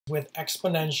with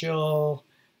exponential.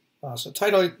 So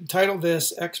title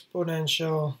this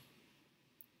exponential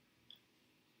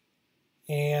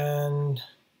and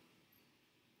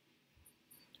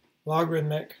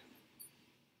logarithmic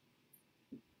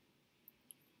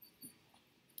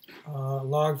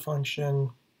log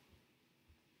function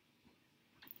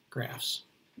graphs.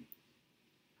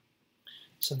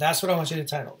 So that's what I want you to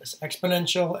title this,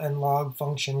 exponential and log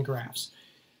function graphs.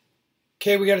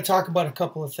 Okay, we got to talk about a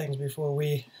couple of things before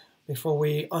we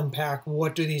unpack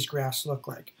what do these graphs look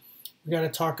like. We got to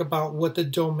talk about what the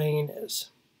domain is.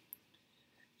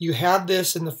 You had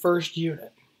this in the first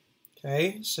unit.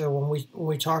 Okay, so when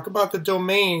we talk about the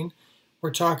domain,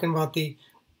 we're talking about the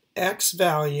x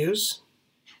values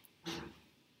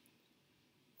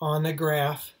on the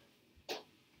graph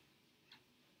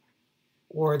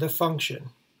or the function.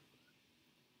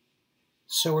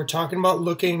 So we're talking about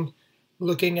looking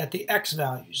at the x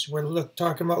values. We're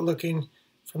talking about looking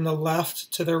from the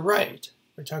left to the right.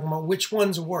 We're talking about which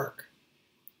ones work.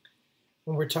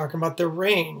 When we're talking about the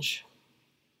range,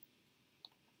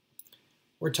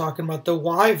 we're talking about the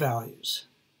y values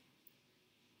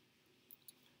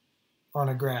on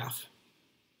a graph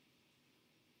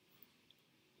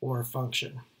or a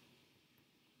function.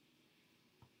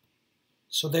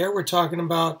 So there we're talking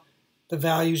about the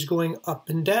values going up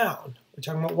and down. We're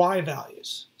talking about y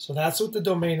values. So that's what the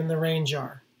domain and the range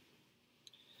are.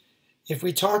 If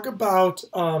we talk about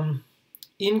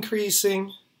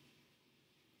increasing,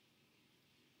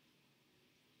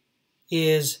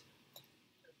 is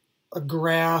a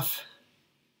graph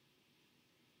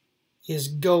is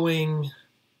going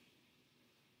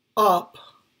up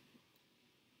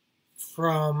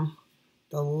from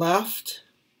the left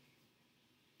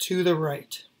to the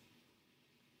right.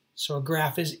 So a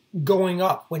graph is going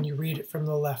up when you read it from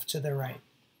the left to the right.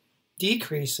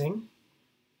 Decreasing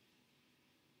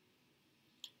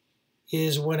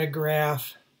is when a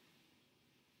graph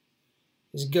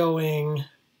is going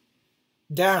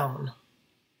down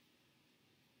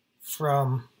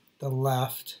from the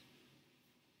left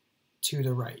to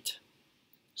the right.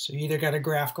 So you either got a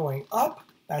graph going up,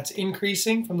 that's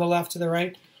increasing from the left to the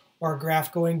right, or a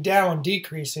graph going down,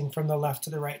 decreasing from the left to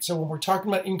the right. So when we're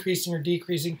talking about increasing or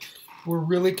decreasing, we're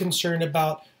really concerned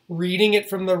about reading it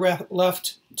from the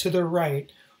left to the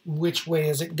right. Which way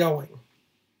is it going?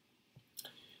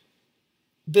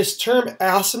 This term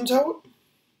asymptote,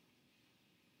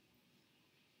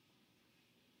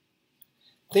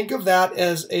 think of that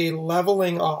as a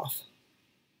leveling off.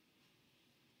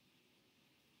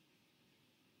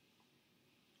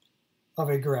 Of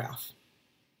a graph.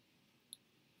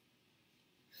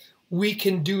 We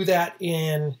can do that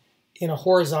in a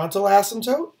horizontal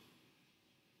asymptote.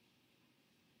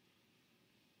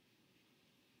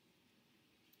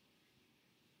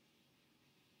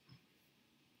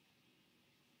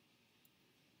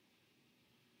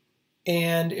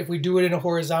 And if we do it in a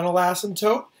horizontal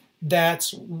asymptote,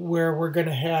 that's where we're going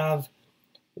to have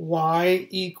y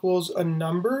equals a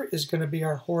number is going to be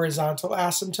our horizontal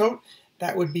asymptote.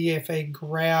 That would be if a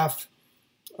graph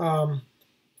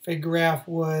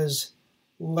was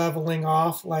leveling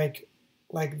off like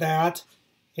that,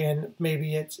 and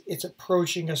maybe it's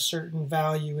approaching a certain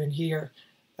value in here.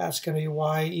 That's going to be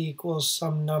y equals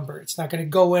some number. It's not going to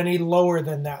go any lower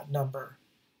than that number.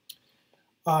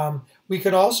 We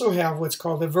could also have what's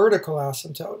called a vertical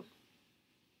asymptote.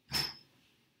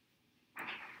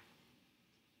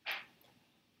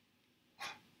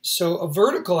 So a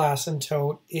vertical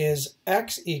asymptote is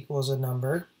x equals a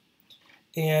number.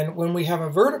 And when we have a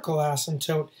vertical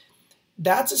asymptote,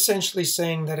 that's essentially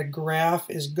saying that a graph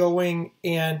is going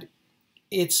and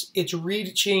it's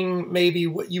reaching maybe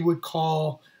what you would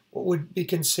call, what would be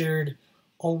considered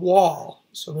a wall.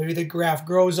 So maybe the graph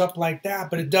grows up like that,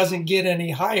 but it doesn't get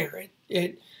any higher.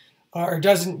 Or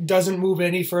doesn't move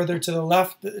any further to the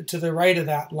left, to the right of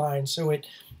that line. So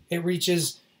it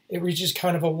reaches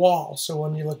kind of a wall. So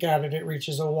when you look at it, it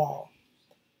reaches a wall.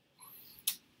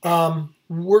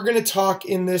 We're going to talk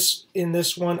in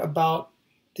this one about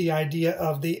the idea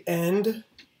of the end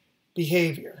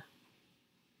behavior.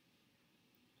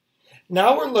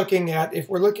 Now we're looking at, if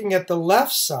we're looking at the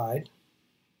left side,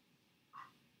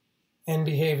 end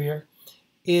behavior,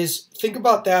 is think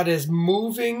about that as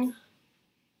moving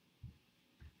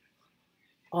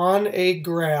on a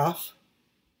graph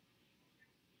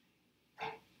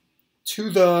to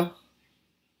the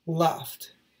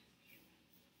left.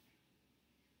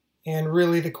 And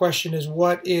really the question is,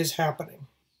 what is happening?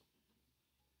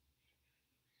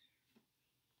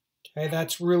 Okay,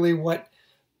 that's really what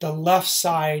the left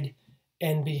side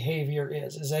end behavior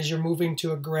is as you're moving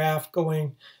to a graph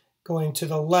going to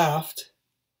the left,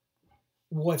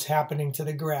 what's happening to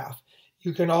the graph.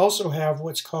 You can also have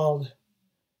what's called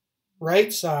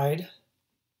right side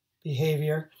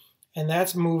behavior, and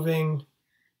that's moving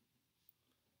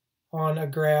on a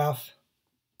graph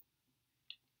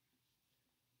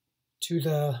to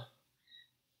the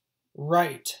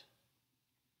right.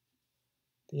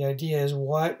 The idea is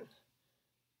what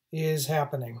is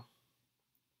happening.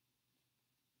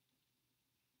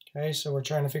 Okay, so we're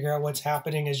trying to figure out what's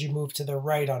happening as you move to the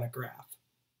right on a graph.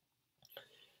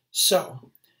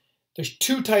 So there's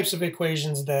two types of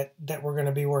equations that we're going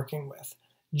to be working with.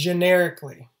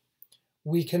 Generically,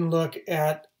 we can look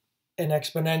at an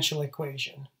exponential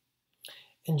equation.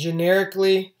 And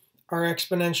generically, our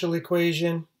exponential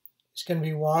equation is going to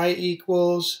be y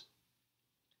equals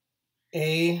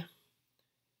a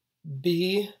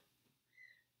b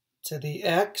to the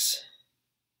x,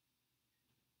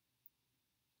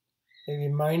 maybe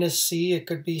minus c, it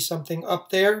could be something up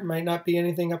there, might not be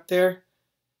anything up there,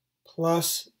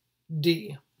 plus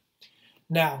d.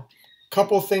 Now, a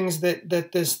couple things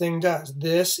that this thing does.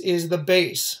 This is the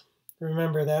base.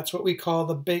 Remember, that's what we call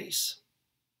the base.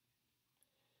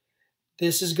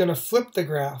 This is going to flip the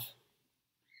graph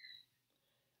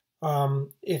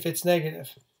if it's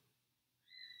negative.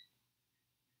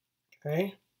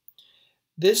 Okay?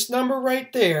 This number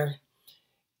right there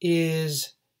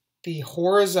is the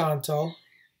horizontal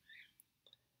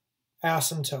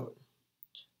asymptote.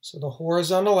 So the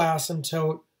horizontal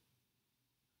asymptote,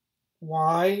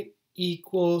 y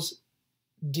equals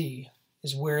d,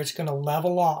 is where it's going to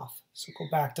level off. So go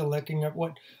back to looking at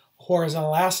what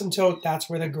horizontal asymptote, that's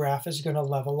where the graph is going to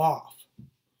level off.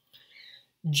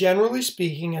 Generally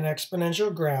speaking, an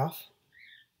exponential graph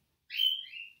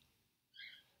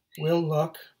will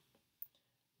look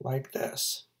like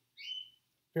this.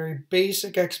 Very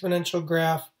basic exponential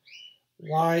graph,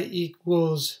 y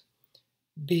equals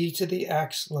b to the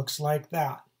x, looks like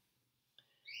that.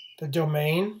 The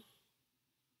domain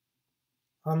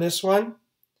on this one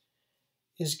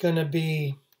is going to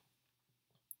be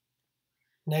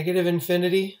negative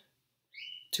infinity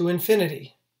to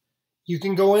infinity. You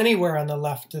can go anywhere on the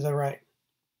left to the right.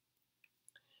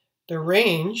 The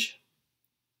range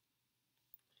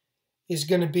is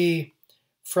going to be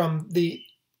from the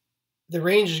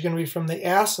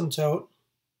asymptote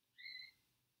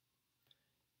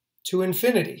to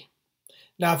infinity.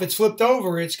 Now, if it's flipped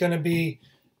over, it's going to be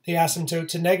the asymptote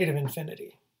to negative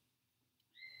infinity.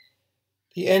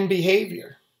 The end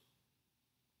behavior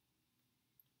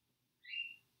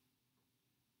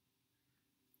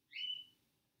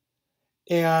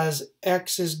as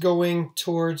x is going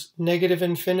towards negative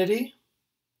infinity,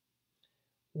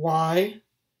 y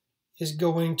is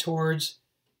going towards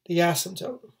the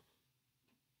asymptote.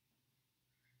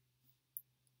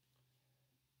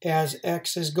 As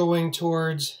x is going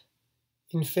towards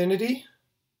infinity,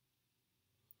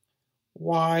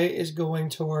 y is going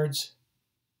towards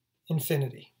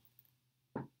infinity.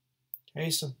 Okay,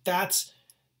 so that's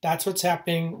what's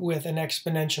happening with an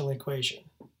exponential equation.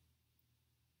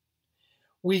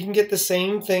 We can get the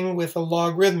same thing with a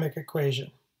logarithmic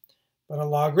equation, but a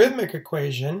logarithmic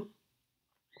equation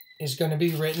is going to be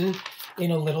written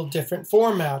in a little different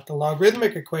format. The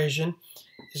logarithmic equation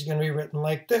is going to be written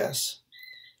like this.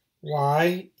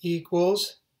 Y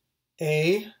equals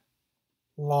a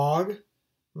log,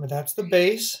 that's the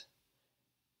base,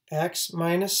 x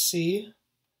minus c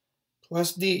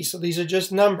plus d. So these are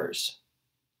just numbers.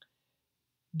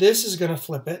 This is going to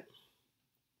flip it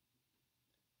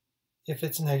if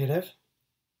it's negative.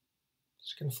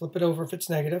 It's going to flip it over if it's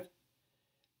negative.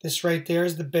 This right there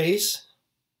is the base.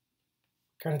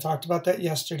 Kind of talked about that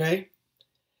yesterday.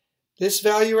 This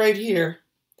value right here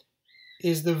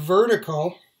is the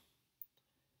vertical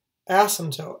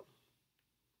asymptote.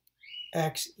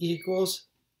 X equals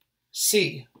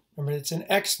c. Remember, it's an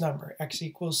x number. X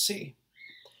equals c.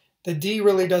 The d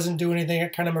really doesn't do anything.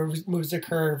 It kind of moves the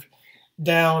curve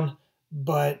down,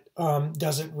 but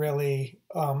doesn't really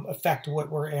affect what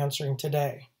we're answering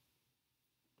today.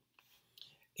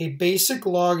 A basic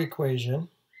log equation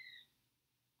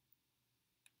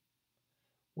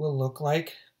will look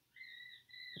like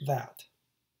that.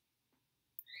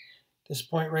 This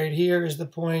point right here is the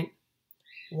point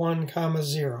 1,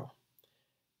 0.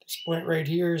 This point right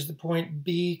here is the point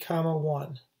b,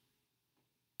 1.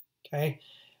 Okay?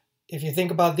 If you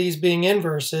think about these being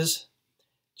inverses,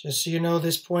 just so you know,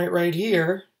 this point right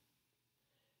here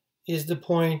is the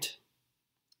point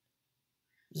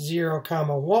 0,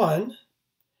 1,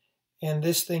 and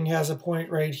this thing has a point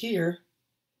right here,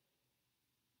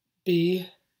 b,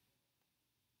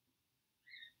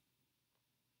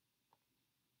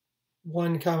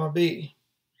 1, b.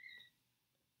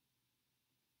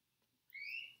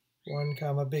 1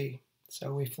 comma b.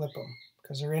 So we flip them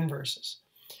because they're inverses.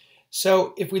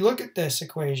 So if we look at this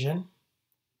equation,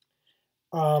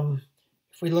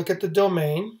 if we look at the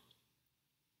domain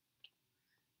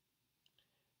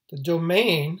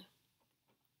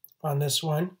on this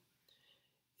one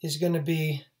is going to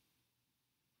be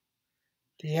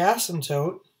the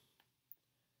asymptote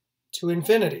to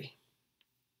infinity.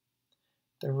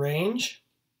 The range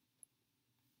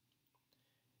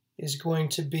is going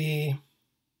to be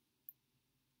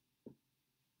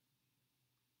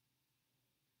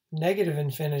negative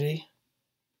infinity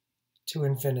to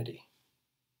infinity.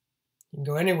 You can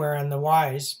go anywhere on the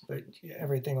y's, but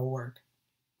everything will work.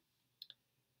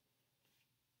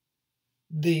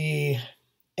 The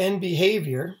end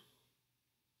behavior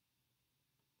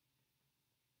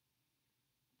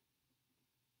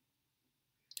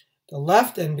the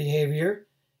left end behavior,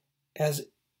 as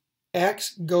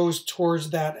x goes towards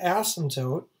that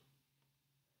asymptote,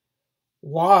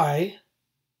 y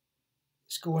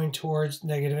is going towards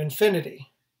negative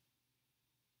infinity.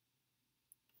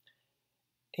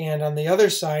 And on the other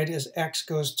side, as x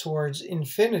goes towards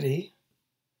infinity,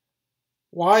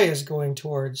 y is going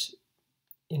towards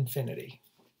infinity.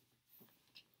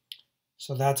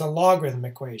 So that's a logarithm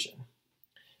equation.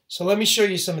 So let me show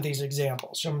you some of these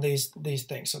examples, some of these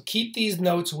things. So keep these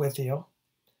notes with you,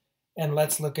 and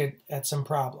let's look at some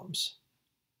problems.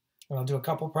 And I'll do a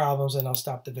couple problems and I'll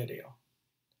stop the video.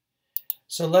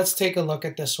 So let's take a look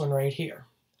at this one right here.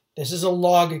 This is a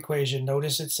log equation.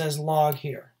 Notice it says log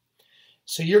here.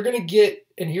 So you're going to get,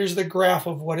 and here's the graph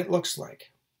of what it looks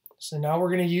like. So now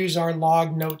we're going to use our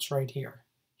log notes right here.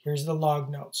 Here's the log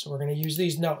notes. So we're going to use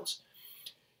these notes.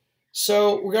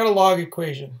 So we got a log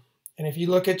equation. And if you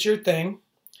look at your thing,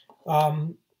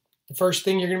 the first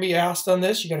thing you're going to be asked on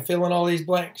this, you got to fill in all these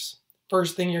blanks.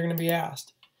 First thing you're going to be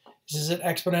asked, is it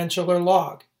exponential or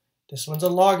log? This one's a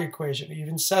log equation. It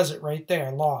even says it right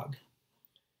there, log.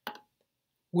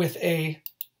 With a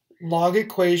log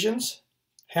equations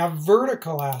have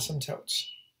vertical asymptotes.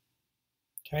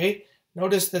 Okay,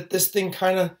 notice that this thing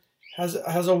kind of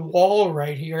has a wall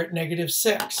right here at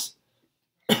 -6.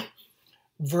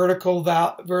 Vertical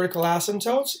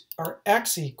asymptotes are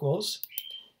x equals.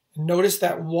 Notice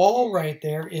that wall right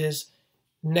there is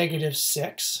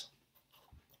 -6.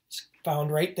 It's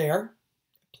found right there.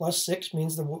 +6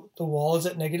 means the wall is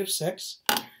at -6.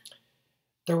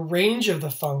 The range of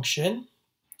the function,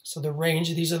 so the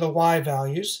range, these are the y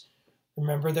values.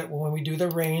 Remember that when we do the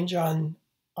range on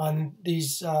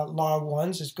these log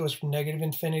ones, it goes from negative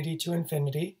infinity to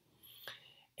infinity.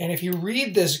 And if you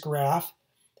read this graph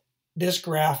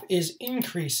is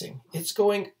increasing. It's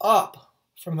going up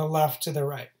from the left to the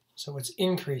right. So it's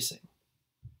increasing.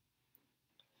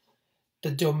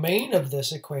 The domain of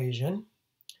this equation,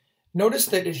 notice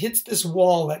that it hits this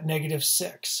wall at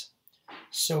 -6.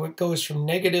 So it goes from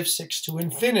 -6 to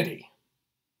infinity.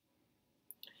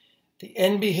 The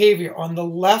end behavior on the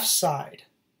left side.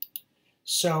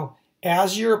 So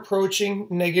as you're approaching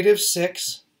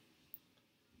 -6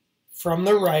 from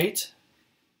the right,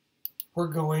 we're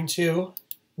going to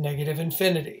negative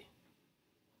infinity.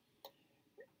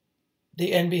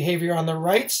 The end behavior on the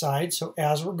right side, so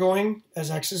as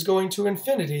x is going to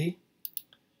infinity,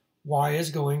 y is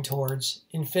going towards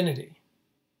infinity.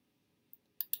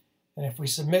 And if we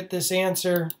submit this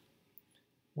answer,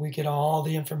 we get all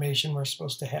the information we're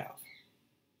supposed to have.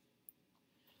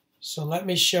 So let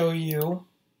me show you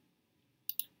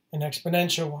an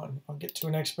exponential one. I'll get to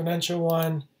an exponential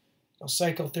one. I'll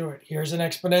cycle through it. Here's an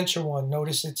exponential one.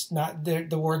 Notice it's not there,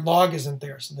 the word log isn't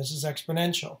there, so this is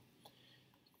exponential.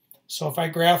 So if I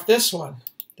graph this one,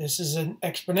 this is an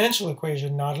exponential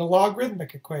equation, not a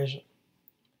logarithmic equation.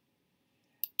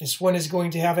 This one is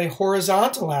going to have a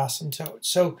horizontal asymptote.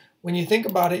 So when you think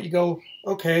about it, you go,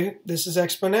 okay, this is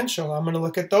exponential. I'm going to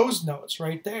look at those notes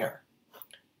right there.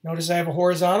 Notice I have a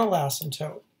horizontal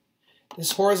asymptote.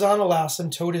 This horizontal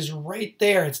asymptote is right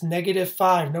there. It's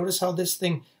 -5. Notice how this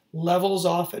thing levels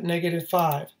off at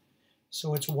 -5.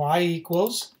 So it's y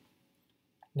equals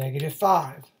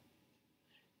 -5.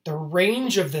 The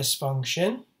range of this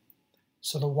function,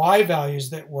 so the y values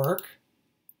that work,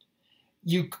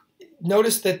 you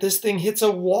notice that this thing hits a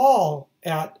wall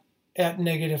at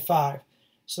 -5.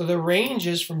 So the range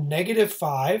is from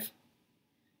 -5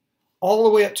 all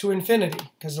the way up to infinity,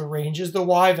 because the range is the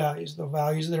y values, the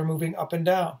values that are moving up and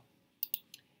down.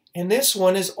 And this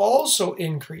one is also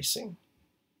increasing.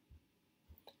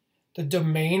 The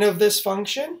domain of this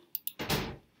function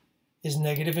is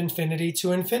negative infinity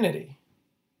to infinity,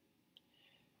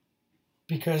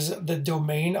 because the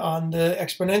domain on the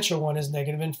exponential one is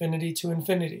negative infinity to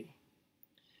infinity.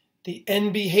 The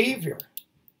end behavior,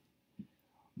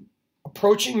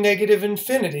 approaching negative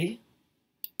infinity,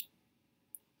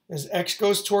 as x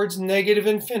goes towards negative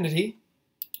infinity,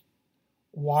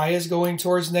 y is going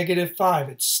towards negative 5.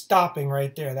 It's stopping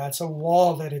right there. That's a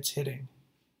wall that it's hitting.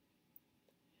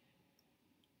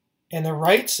 And the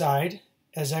right side,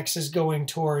 as x is going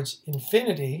towards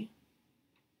infinity,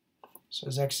 so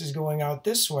as x is going out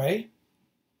this way,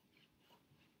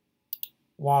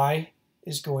 y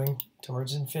is going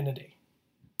towards infinity.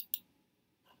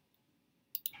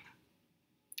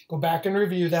 Go back and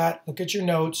review that, look at your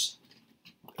notes,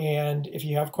 and if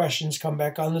you have questions, come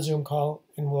back on the Zoom call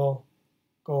and we'll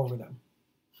go over them.